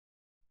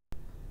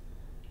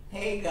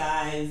Hey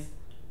guys,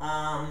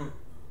 I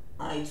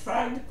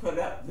tried to put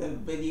up the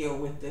video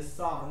with this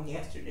song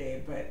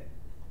yesterday, but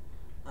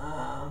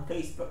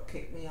Facebook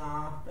kicked me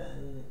off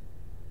and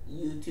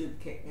YouTube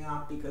kicked me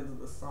off because of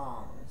the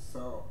song.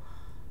 So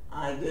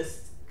I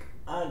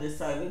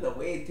decided a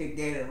way to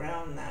get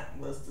around that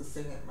was to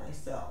sing it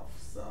myself.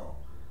 So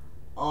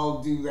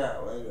I'll do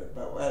that later,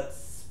 but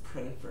let's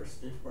pray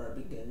first before I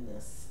begin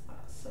this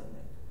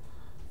sermon.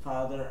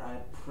 Father, I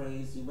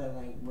praise you and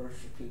I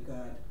worship you,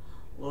 God.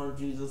 Lord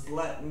Jesus,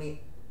 let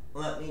me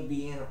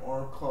be an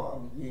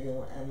oracle of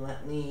you, and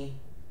let me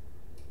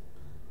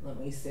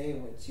say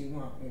what you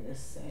want me to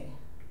say.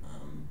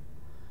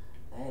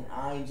 And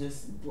I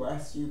just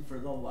bless you for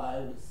the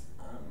lives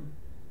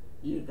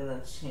you're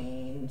gonna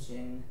change,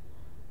 and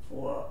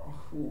for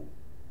who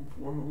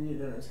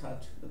you're gonna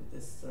touch with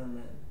this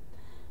sermon.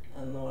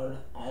 And Lord,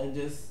 I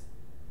just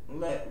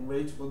let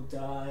Rachel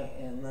die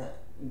and let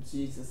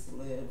Jesus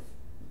live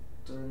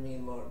through me,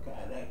 Lord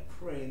God. I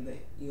pray that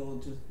you'll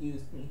just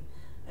use me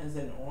as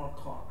an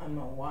oracle. I'm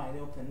a wide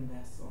open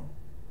vessel.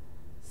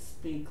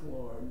 Speak,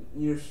 Lord.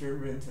 Your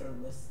servants are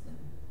listening.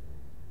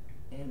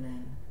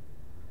 Amen.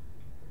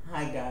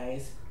 Hi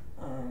guys.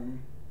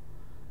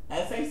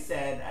 As I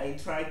said, I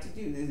tried to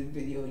do this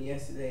video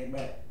yesterday,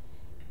 but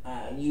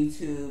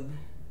YouTube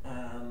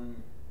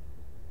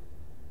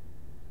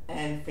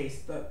and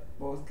Facebook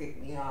both kicked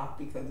me off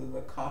because of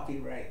the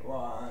copyright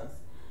laws,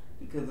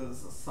 because of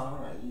the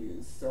song I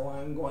used. So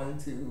I'm going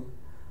to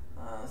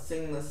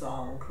sing the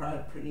song Cry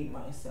Pretty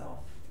myself.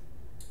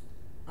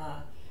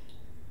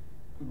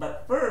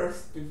 But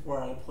first,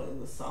 before I play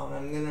the song,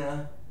 I'm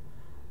gonna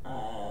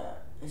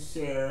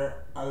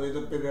share a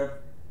little bit of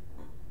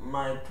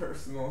my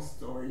personal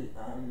story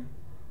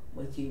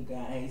with you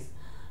guys.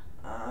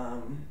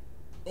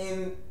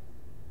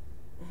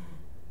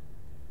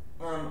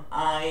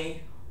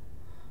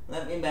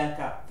 Let me back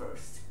up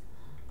first.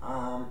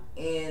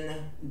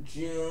 In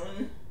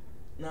June,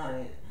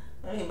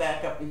 let me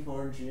back up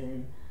before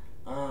June.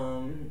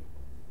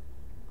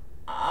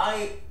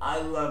 I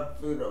love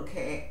food,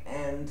 okay,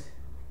 and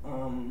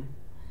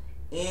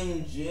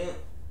in June,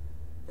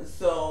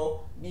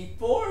 so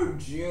before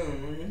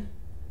June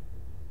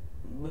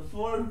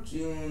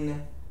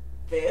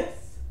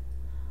 5th,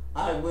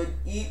 I would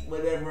eat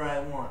whatever I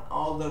want,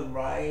 all the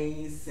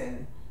rice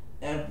and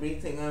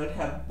everything. I would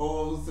have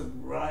bowls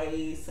of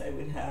rice. I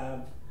would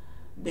have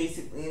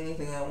basically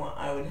anything I want.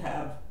 I would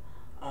have,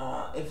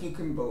 if you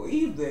can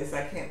believe this,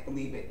 I can't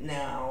believe it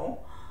now,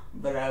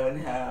 but I would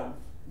have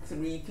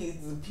 3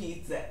 pieces of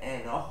pizza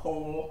and a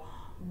whole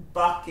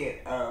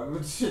bucket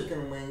of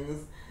chicken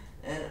wings,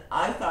 and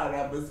I thought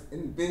I was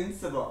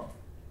invincible.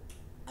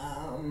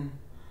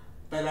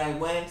 But I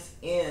went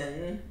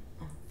in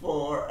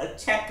for a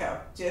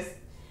checkup, just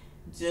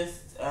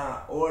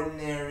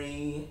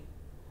ordinary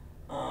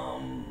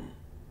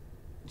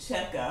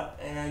checkup,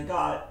 and I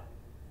got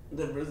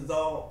the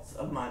results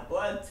of my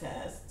blood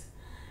test,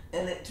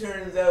 and it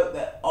turns out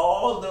that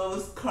all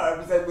those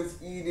carbs I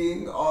was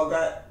eating, all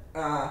that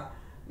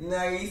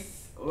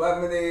nice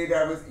lemonade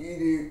I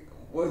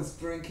was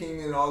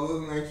drinking, and all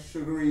those nice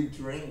sugary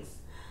drinks,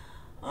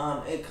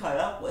 it caught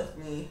up with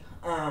me.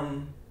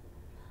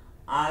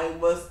 I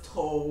was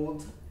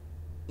told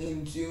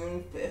in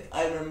June 5th,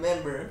 I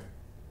remember,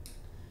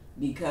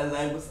 because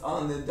I was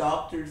on the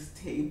doctor's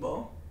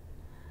table,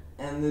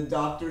 and the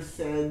doctor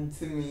said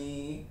to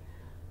me,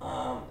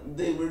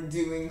 they were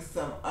doing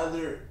some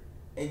other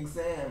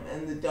exam,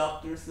 and the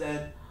doctor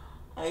said,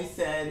 I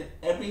said,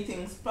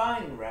 everything's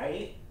fine,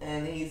 right?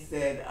 And he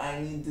said,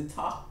 I need to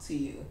talk to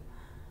you.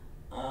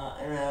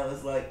 And I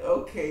was like,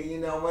 okay,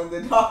 when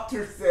the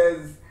doctor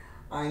says,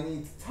 I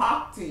need to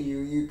talk to you,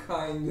 you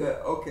kinda,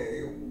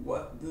 okay,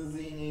 what does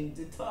he need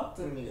to talk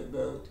to me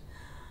about?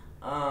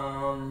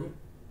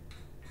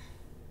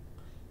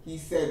 He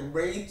said,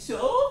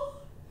 Rachel,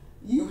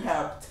 you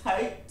have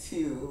type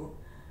 2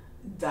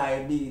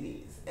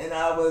 diabetes. And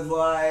I was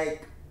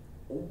like,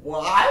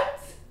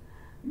 what?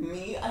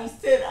 Me? I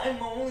said,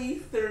 I'm only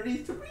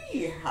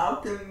 33. How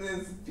can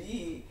this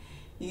be?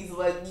 He's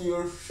like,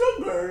 your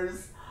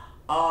sugars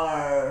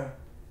are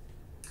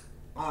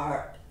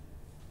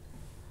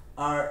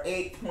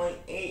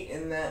 8.8,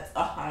 and that's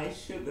a high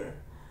sugar.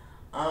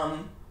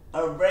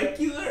 A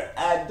regular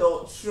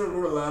adult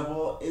sugar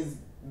level is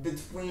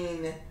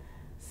between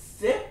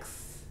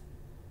 6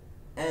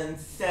 and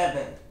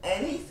 7.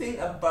 Anything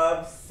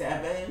above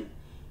 7,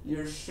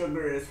 your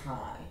sugar is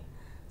high.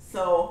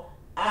 So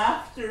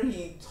after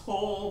he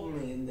told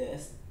me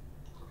this,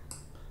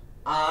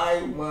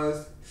 I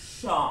was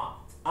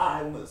shocked.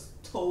 I was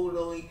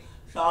totally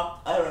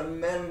shocked. I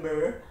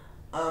remember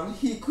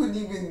he couldn't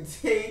even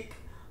take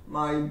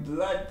my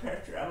blood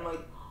pressure. I'm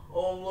like,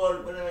 oh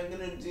Lord, what am I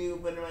gonna do?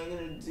 What am I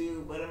gonna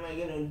do? What am I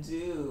gonna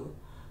do?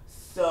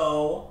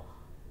 So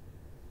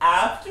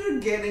after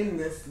getting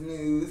this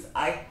news,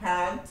 I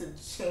had to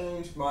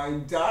change my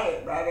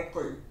diet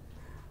radically.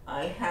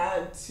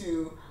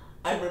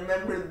 I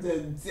remember the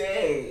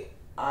day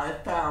I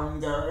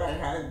found out I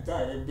had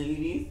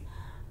diabetes.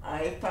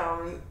 I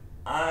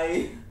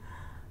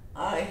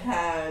I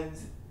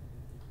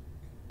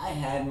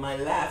had my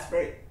last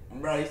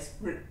Rice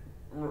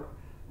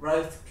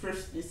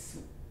Krispie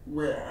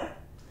square,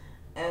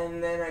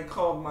 and then I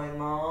called my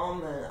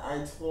mom and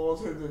I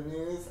told her the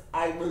news.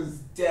 I was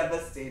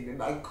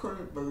devastated. I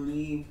couldn't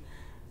believe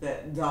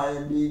that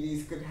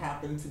diabetes could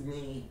happen to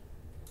me.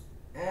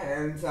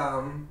 And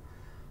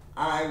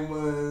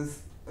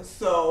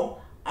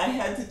I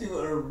had to do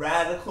a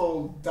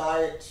radical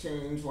diet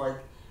change, like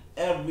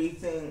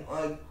everything,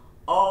 like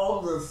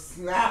all the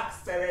snacks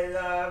that I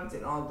loved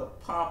and all the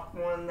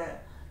popcorn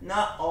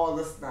not all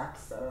the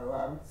snacks that I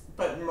loved,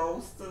 but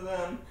most of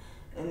them,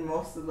 and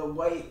most of the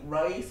white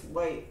rice,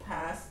 white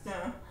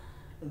pasta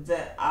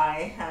that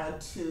I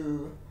had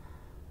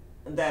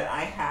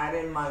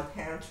in my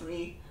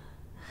pantry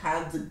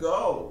had to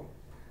go.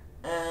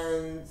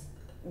 And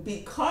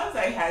because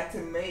I had to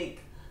make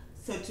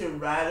such a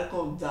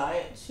radical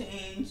diet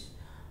change,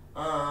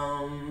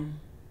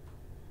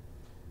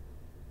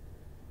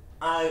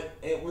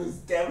 it was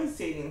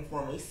devastating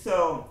for me.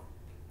 So,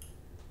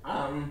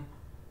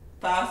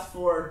 fast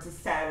forward to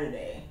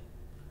Saturday,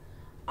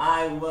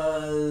 I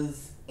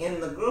was in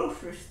the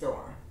grocery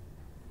store.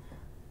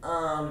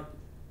 Up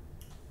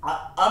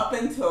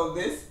until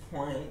this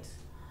point,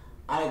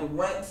 I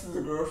went to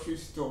the grocery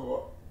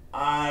store.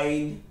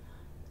 I'd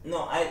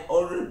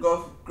ordered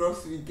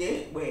Grocery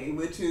Gateway,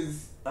 which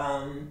is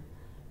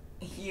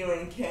here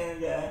in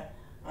Canada.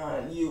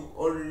 You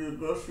order your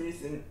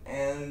groceries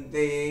and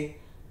they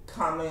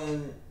come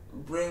and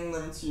bring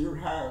them to your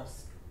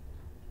house.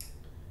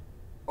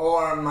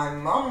 Or my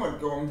mom would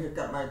go and pick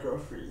up my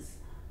groceries.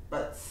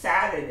 But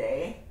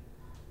Saturday,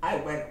 I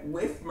went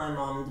with my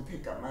mom to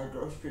pick up my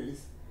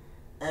groceries.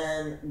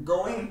 And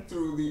going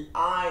through the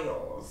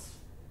aisles,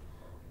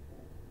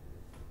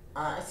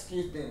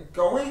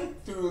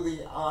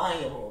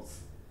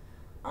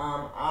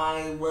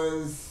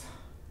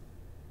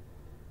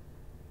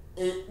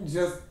 it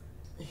just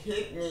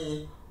hit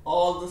me,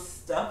 all the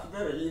stuff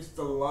that I used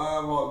to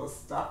love, all the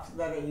stuff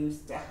that I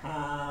used to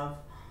have,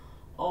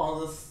 all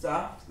the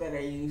stuff that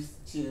I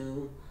used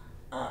to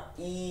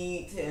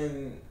eat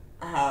and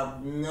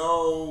have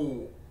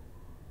no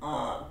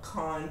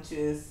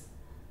conscious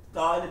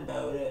thought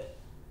about it.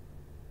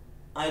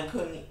 I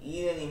couldn't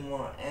eat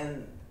anymore,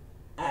 and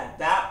at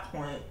that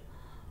point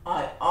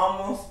I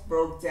almost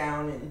broke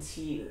down in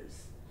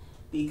tears,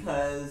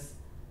 because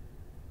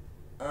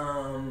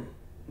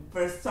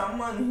for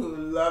someone who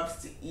loves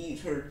to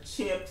eat her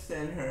chips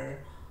and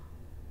her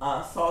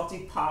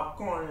salty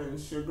popcorn and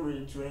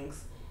sugary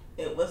drinks,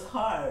 it was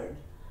hard.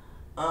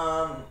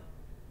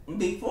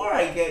 Before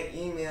I get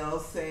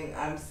emails saying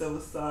I'm so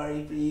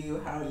sorry for you,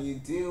 how are you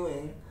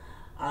doing,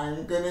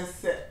 I'm gonna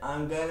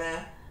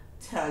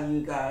tell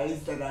you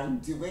guys that I'm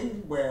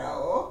doing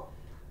well.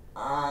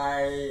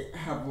 I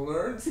have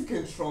learned to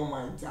control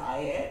my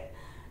diet,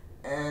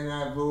 and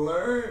I've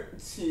learned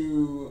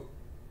to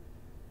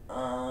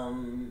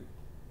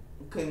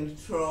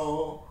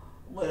control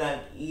what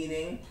I'm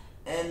eating.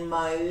 And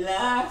my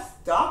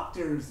last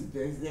doctor's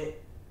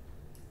visit,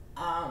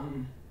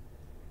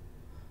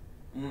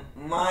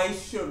 my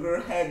sugar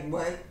had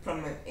went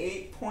from an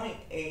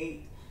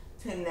 8.8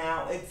 to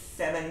now it's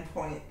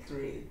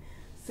 7.3.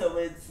 So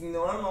it's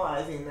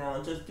normalizing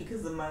now just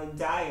because of my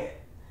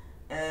diet.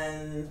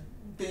 And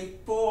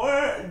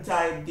before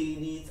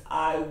diabetes,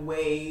 I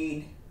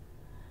weighed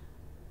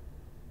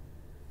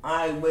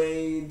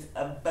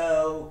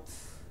about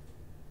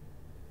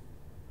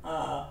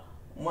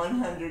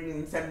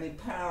 170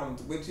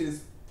 pounds, which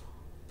is,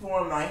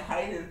 for my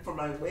height and for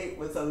my weight,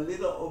 was a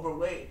little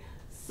overweight.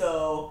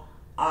 So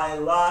I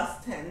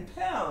lost 10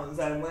 pounds.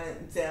 I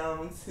went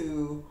down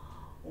to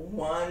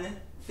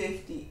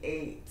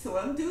 158. So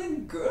I'm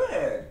doing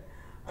good.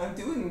 I'm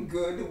doing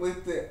good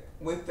with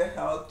the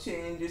health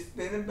change. It's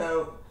been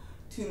about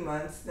 2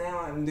 months now.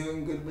 I'm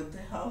doing good with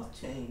the health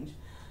change.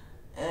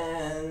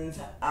 And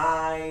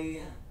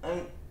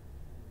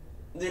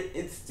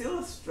it's still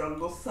a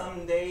struggle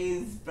some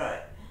days,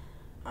 but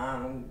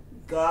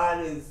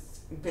God has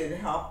been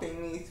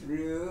helping me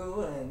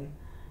through, and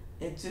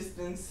it's just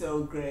been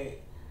so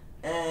great.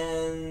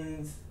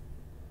 And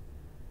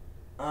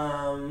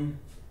I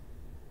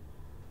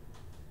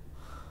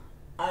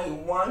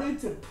wanted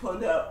to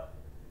put up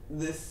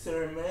this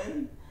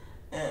sermon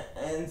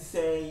and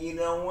say, you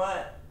know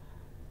what?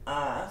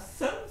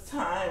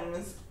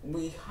 Sometimes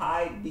we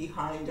hide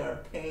behind our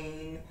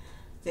pain,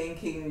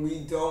 thinking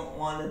we don't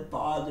want to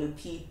bother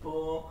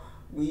people,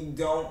 we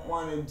don't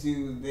want to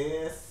do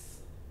this,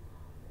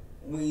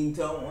 we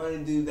don't want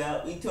to do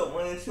that, we don't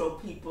want to show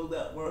people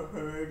that we're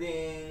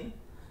hurting,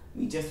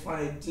 we just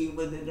want to deal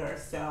with it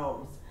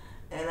ourselves.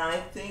 And I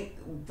think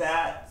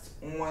that's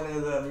one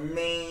of the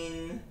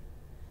main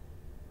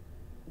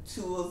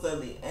tools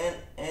of the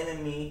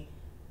enemy,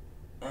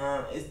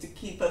 is to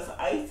keep us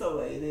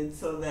isolated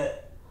so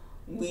that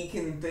we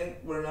can think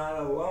we're not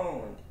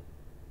alone.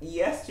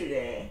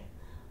 Yesterday,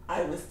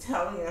 I was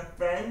telling a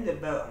friend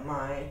about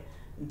my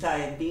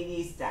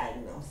diabetes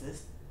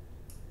diagnosis,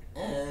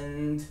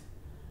 and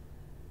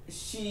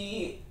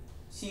she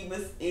she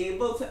was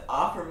able to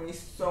offer me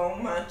so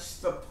much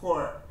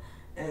support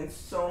and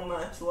so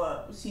much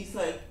love. She's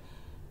like,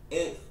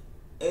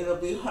 it'll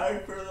be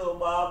hard for a little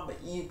while,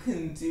 but you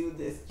can do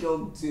this.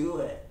 You'll do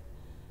it.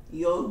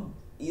 You'll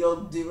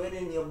do it,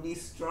 and you'll be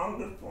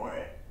stronger for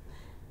it.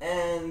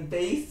 And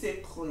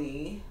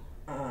basically,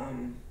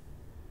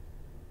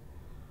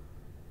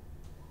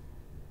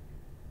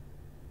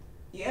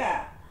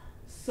 yeah.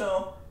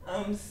 So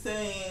I'm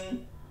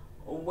saying,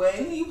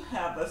 when you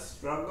have a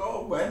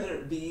struggle, whether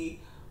it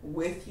be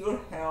with your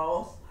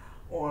health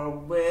or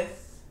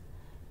with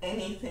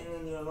anything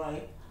in your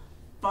life,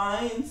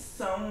 find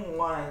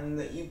someone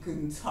that you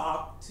can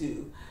talk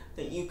to,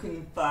 that you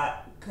can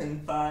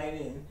confide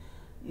in.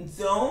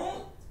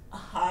 Don't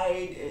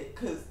hide it,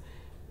 because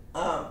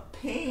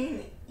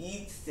pain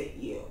eats at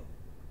you,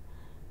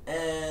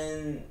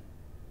 and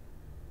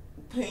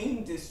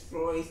pain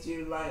destroys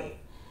your life.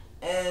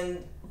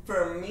 And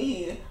for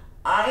me,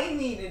 I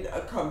needed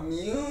a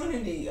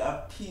community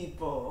of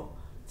people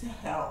to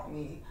help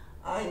me.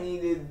 I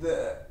needed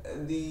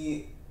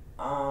the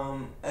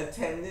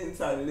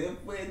attendants I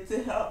live with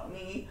to help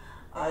me.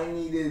 I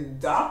needed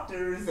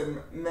doctors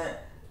and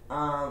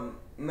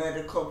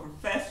medical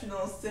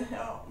professionals to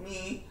help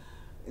me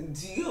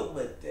deal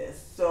with this.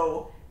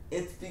 So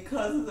it's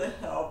because of the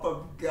help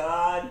of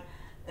God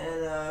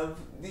and of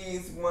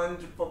these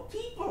wonderful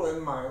people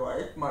in my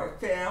life, my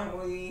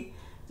family,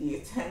 the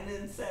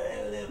attendants that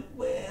I live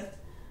with,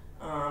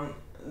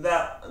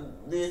 that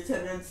the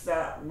attendants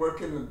that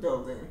work in the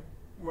building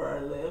where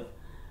I live.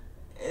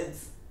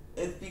 It's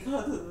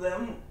because of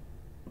them,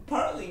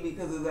 partly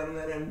because of them,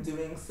 that I'm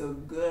doing so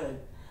good.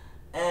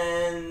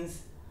 And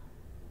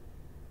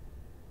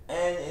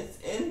it's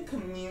in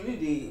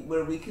community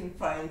where we can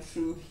find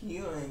true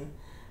healing.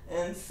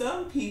 And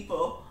some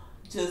people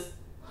just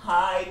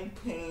hide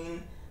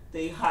pain.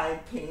 They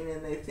hide pain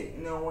and they think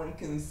no one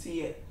can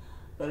see it.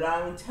 But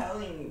I'm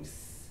telling you,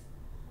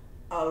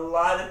 a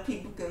lot of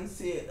people can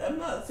see it. I'm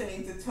not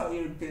saying to tell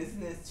your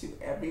business to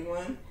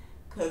everyone,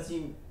 because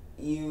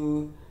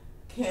you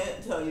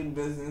can't tell your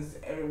business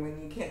to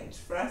everyone. You can't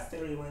trust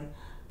everyone.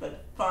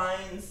 But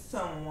find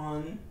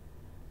someone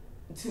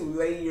to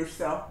lay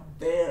yourself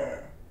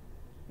bare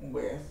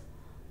with.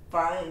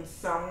 Find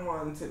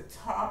someone to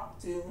talk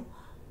to.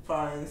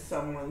 Find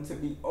someone to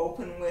be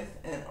open with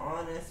and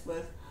honest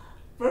with.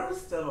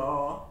 First of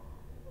all,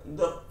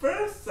 the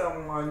first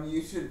someone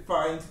you should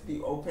find to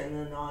be open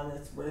and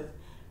honest with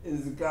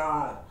is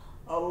God.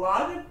 A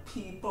lot of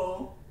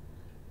people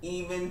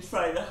even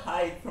try to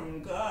hide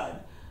from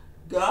God.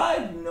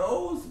 God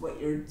knows what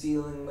you're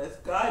dealing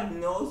with. God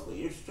knows what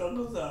your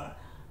struggles are.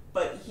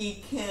 But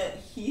He can't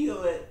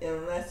heal it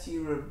unless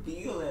you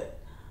reveal it.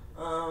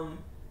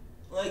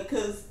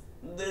 Because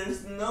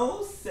there's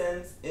no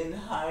sense in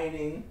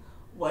hiding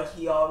what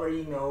He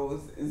already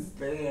knows is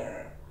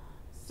there.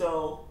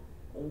 So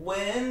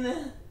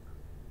when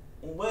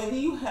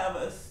you have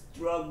a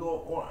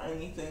struggle or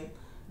anything,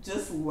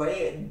 just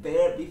lay it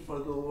bare before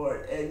the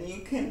Lord, and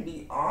you can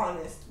be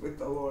honest with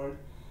the Lord.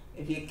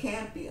 If you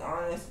can't be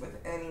honest with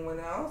anyone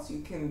else,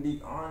 you can be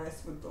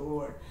honest with the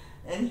Lord.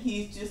 And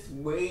He's just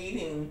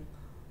waiting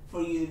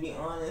for you to be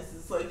honest.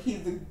 It's like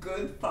He's a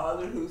good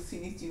Father who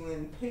sees you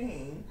in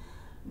pain,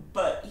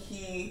 but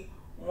He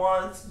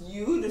wants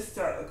you to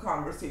start a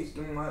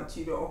conversation and wants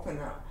you to open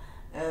up.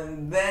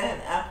 And then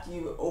after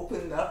you've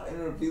opened up and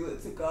reveal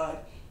it to God,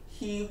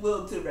 He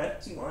will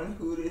direct you on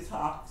who to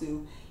talk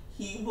to.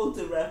 He will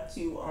direct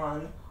you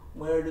on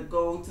where to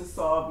go to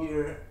solve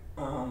your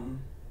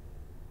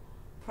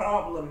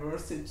problem or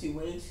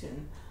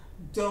situation.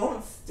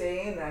 Don't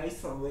stay in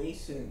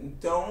isolation.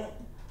 Don't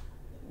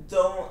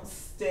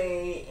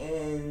stay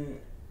in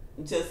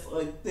just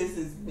like, this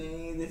is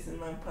me, this is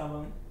my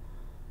problem.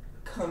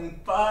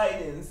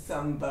 Confide in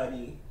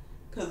somebody,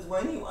 because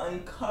when you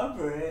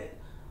uncover it,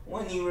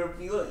 when you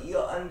reveal it,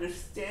 you'll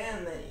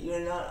understand that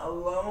you're not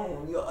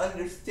alone. You'll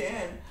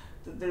understand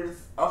that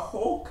there's a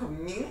whole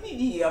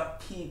community of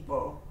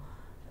people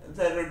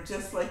that are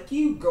just like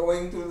you,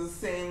 going through the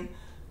same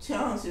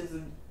challenges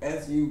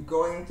as you,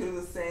 going through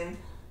the same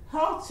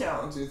health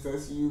challenges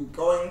as you,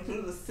 going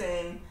through the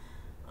same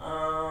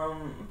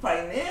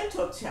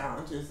financial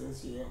challenges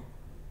as you.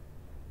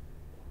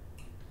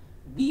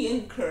 Be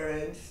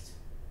encouraged.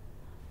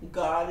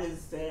 God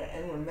is there,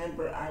 and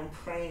remember, I'm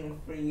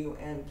praying for you,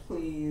 and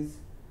please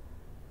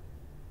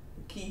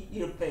keep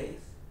your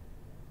faith.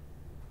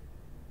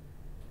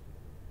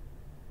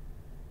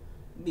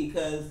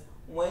 Because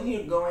when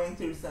you're going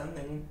through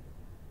something,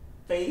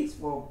 faith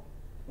will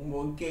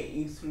get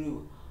you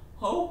through.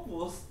 Hope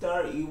will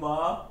start you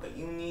off, but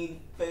you need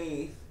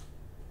faith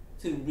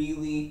to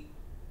really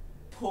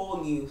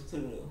pull you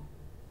through.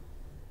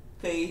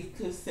 Faith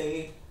to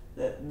say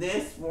that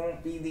this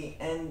won't be the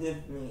end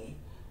of me.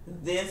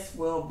 This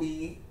will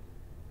be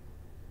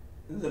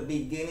the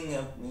beginning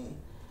of me.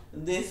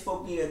 This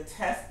will be a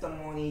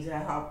testimony to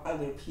help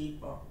other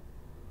people.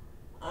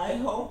 I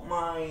hope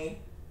my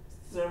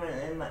sermon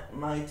and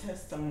my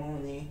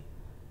testimony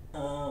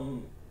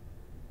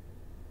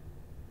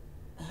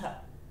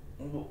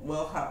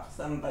will help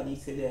somebody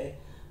today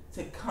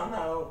to come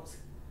out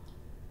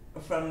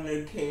from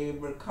their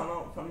cave or come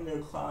out from their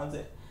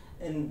closet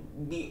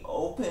and be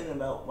open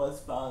about what's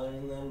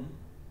bothering them.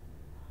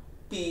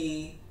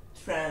 Be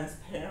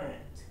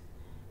transparent.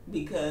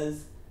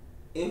 Because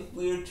if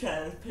we're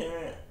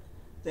transparent,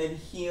 then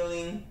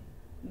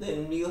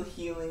real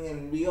healing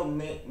and real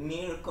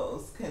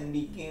miracles can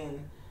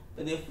begin.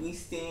 But if we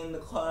stay in the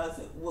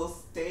closet, we'll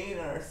stay in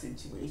our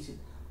situation.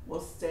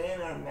 We'll stay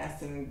in our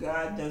mess, and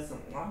God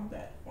doesn't want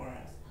that for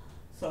us.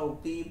 So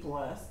be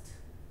blessed.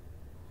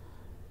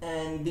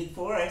 And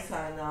before I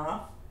sign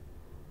off,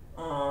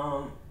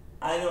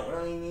 I don't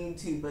really need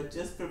to, but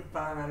just for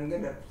fun, I'm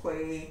going to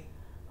play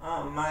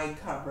my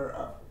cover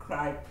of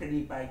Cry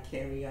Pretty by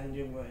Carrie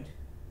Underwood.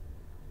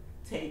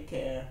 Take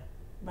care.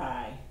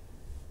 Bye.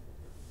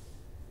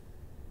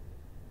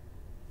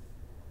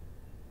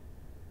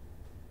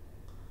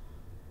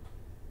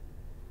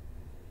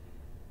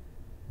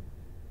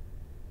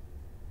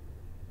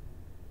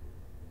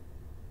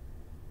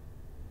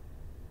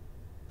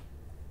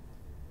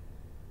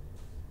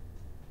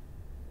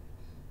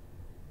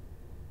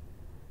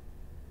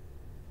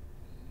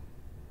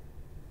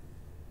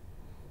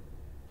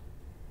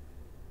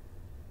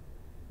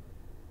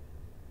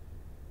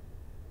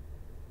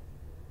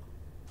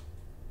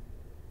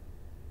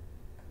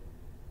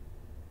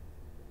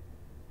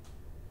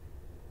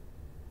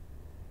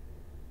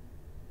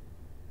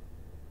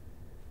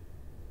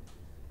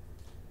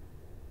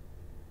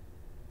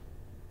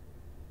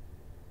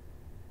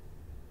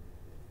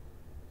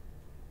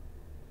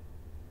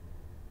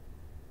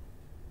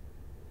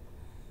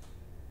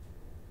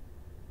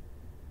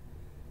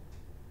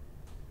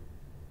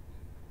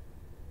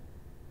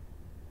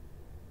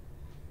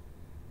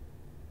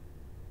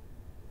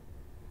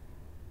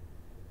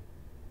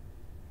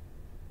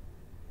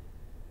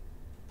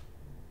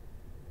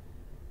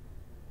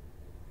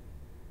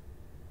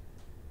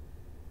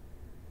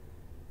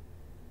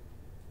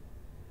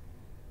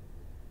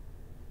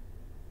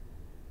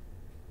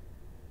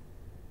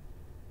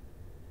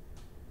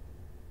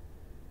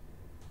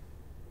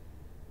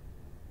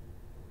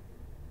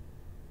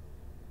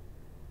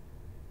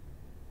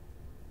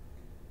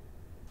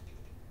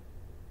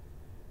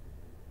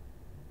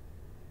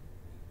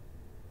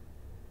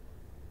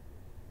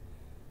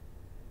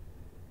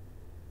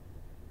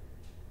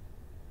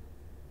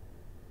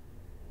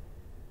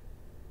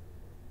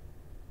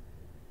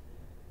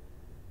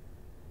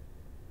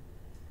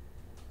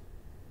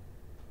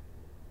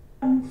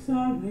 I'm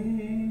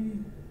sorry,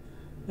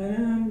 but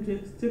I'm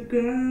just a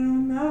girl,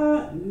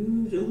 not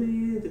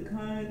usually the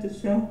kind to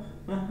show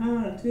my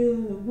heart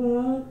to the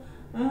world.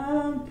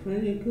 I'm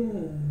pretty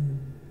good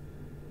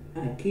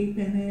at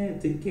keeping it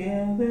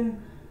together.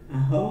 I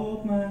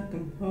hold my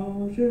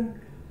composure,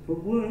 for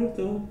worse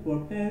or for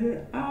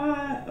better.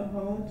 I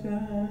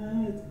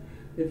apologize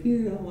if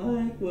you don't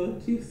like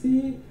what you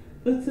see,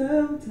 but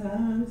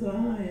sometimes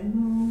my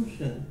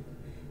emotions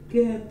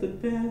get the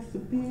best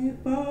of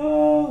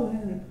people,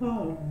 and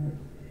apart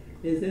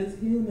is as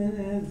human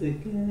as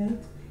it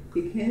gets.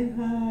 You can't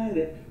hide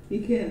it, you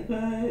can't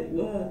fight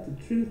what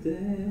the truth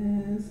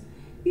is.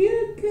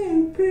 You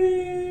can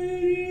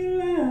pretty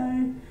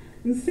lie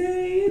and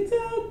say it's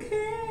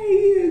okay.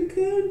 You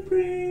can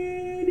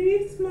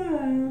pretty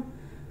smile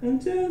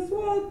and just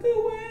walk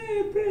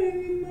away,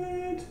 pretty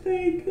much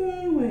fake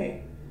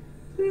away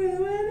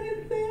through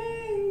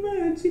anything,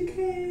 but you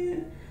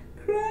can't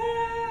cry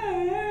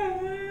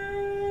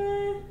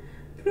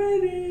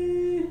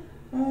pretty.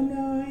 Oh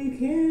no, you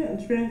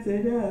can't dress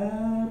it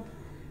up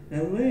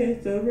and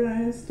waste the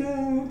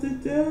rhinestones.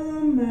 It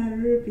don't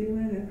matter if you're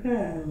in a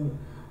crowd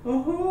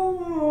or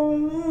home all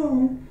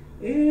alone,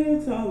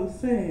 it's all the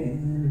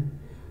same.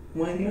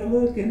 When you're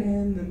looking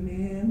in the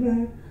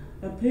mirror,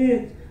 a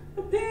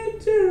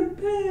picture of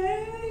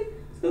pain,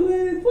 so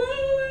let it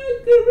flow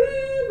like a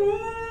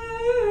river.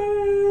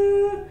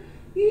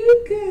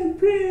 You can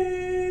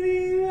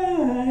pretty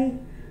lie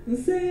and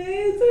say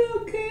it's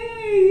okay.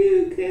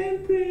 You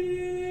can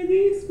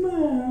pretty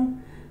smile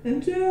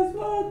and just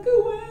walk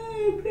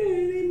away,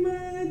 pretty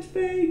much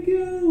fake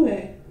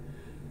away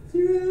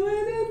through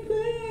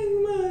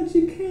anything, but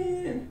you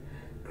can't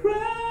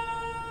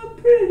cry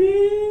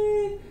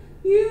pretty.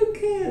 You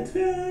can't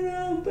turn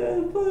off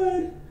the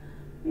flood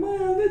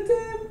when the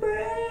tip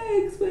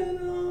breaks, when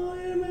all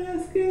your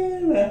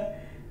mascara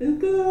is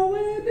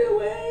going to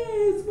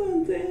waste,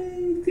 when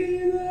things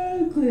get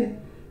ugly.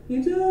 You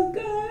just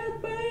gotta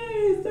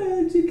face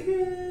that you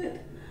can't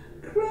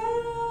cry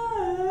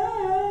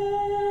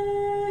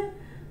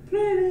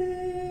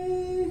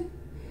pretty.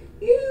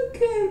 You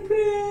can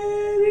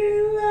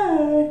pretty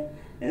lie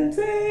and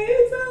say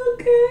it's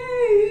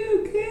okay. You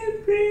can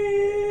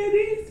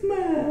pretty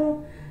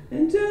smile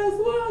and just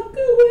walk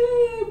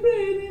away,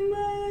 pretty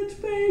much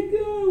fake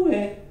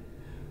away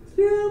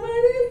through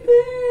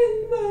anything,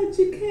 but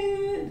you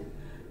can't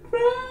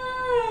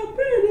cry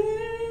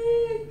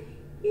pretty.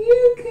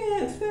 You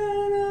can't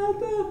turn off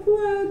the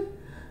flood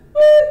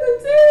when the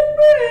tip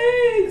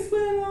breaks,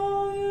 when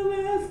all your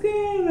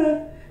mascara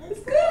is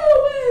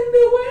going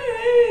to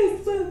waste.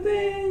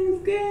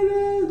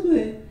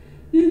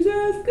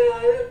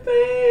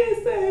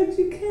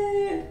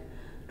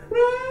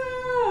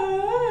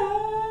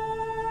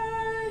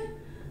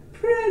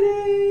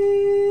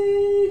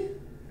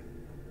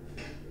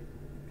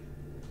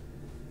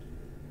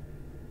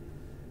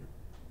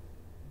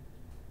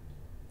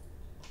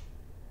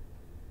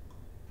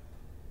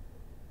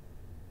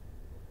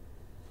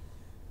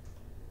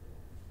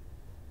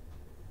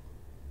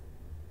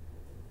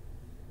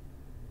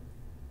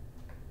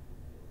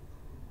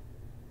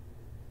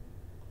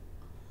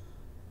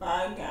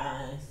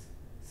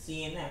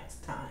 See you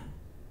next time.